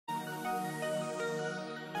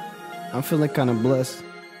I'm feeling kind of blessed.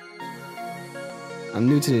 I'm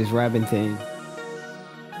new to this rapping thing,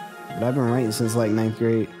 but I've been writing since like 9th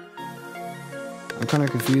grade. I'm kind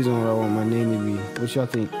of confused on what I want my name to be. What y'all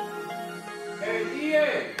think? Hey,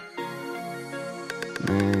 Erik!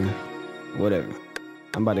 Man, whatever.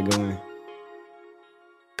 I'm about to go in.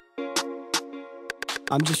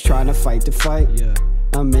 I'm just trying to fight the fight. Yeah.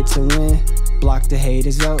 I'm meant to win. Block the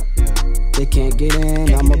haters out. They can't get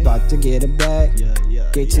in. I'm about to get a bag.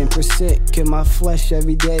 Get 10%. Kill my flesh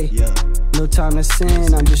every day. No time to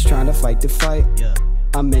sin. I'm just trying to fight the fight.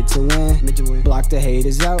 I'm meant to win. Block the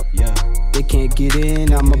haters out. They can't get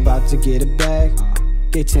in. I'm about to get a bag.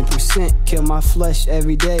 Get 10%. Kill my flesh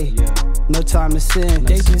every day. No time to sin.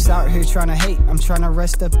 They just out here trying to hate. I'm trying to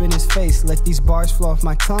rest up in his face. Let these bars flow off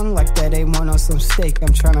my tongue like that A1 on some steak.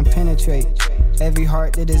 I'm trying to penetrate every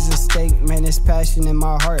heart that is a stake. Man, it's passion in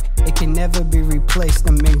my heart. It can never be replaced.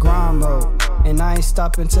 I'm in grind mode, and I ain't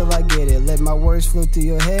stopping till I get it. Let my words flow through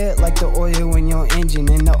your head like the oil in your engine.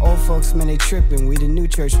 And the old folks, man, they tripping. We the new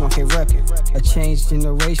church, 1K reppin'. A changed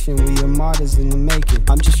generation, we are martyrs in the making.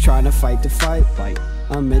 I'm just trying to fight the fight.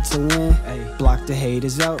 I'm meant to win. Block the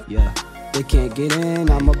haters out. They can't get in.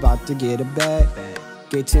 I'm about to get a bag.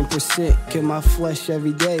 Get 10%. Kill my flesh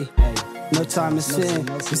every day. No time to sin.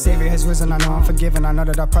 The Savior has risen, I know I'm forgiven. I know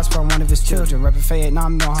that I prosper, I'm one of his children. Reppin' faith, now I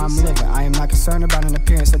know how I'm living. I am not concerned about an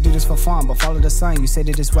appearance, I do this for fun. But follow the sun, you say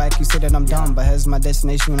that it's whack, you say that I'm dumb. But here's my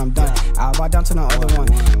destination when I'm done. I'll bow down to no other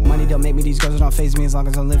one. Money don't make me, these girls don't faze me. As long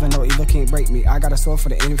as I'm living, no evil can't break me. I got a sword for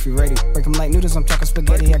the interview ready. Break them like noodles, I'm talking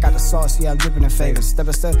spaghetti. I got the sauce, yeah, I'm dripping in favor. Step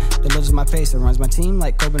by step, that lives my pace. It runs my team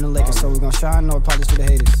like Kobe and the Lakers. So we gon' shine, no apologies to the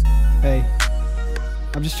haters. Hey,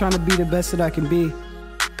 I'm just trying to be the best that I can be.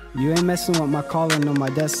 You ain't messing with my calling or my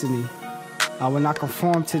destiny. I will not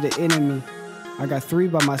conform to the enemy. I got 3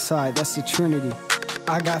 by my side, that's the Trinity.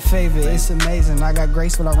 I got favor, it's amazing. I got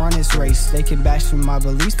grace when I run this race. They can bash me my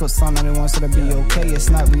beliefs, but some of them wants to be okay. It's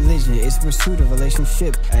not religion, it's pursuit of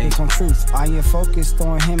relationship. It's on truth. I am focused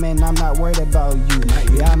on him and I'm not worried about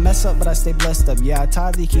you. Yeah, I mess up, but I stay blessed up. Yeah, I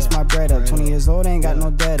tithe, he keeps my bread up. 20 years old, ain't got no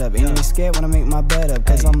debt up. Ain't even scared when I make my bed up.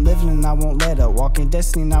 Cause I'm living and I won't let up. Walking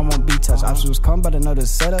destiny and I won't be touched. Obstacles come, but I know the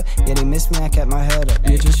setup. Yeah, they miss me, I kept my head up.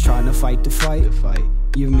 You're just trying to fight the fight.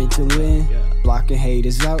 You're meant to win. Blocking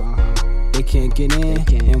haters out. They can't get in.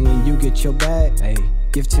 And when you get your bag,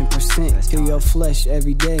 give 10%. Kill your flesh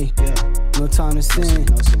every day. No time to sin.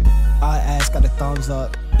 I ask, got a thumbs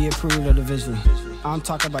up. He approved of the vision. I'm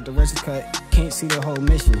talking about the rest of cut. Can't see the whole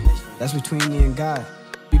mission. That's between me and God.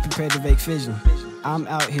 Be prepared to make vision. I'm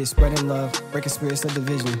out here spreading love, breaking spirits of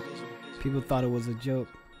division. People thought it was a joke,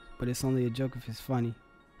 but it's only a joke if it's funny.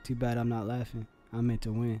 Too bad I'm not laughing. I'm meant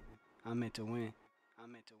to win. I'm meant to win.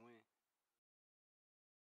 I'm meant to win.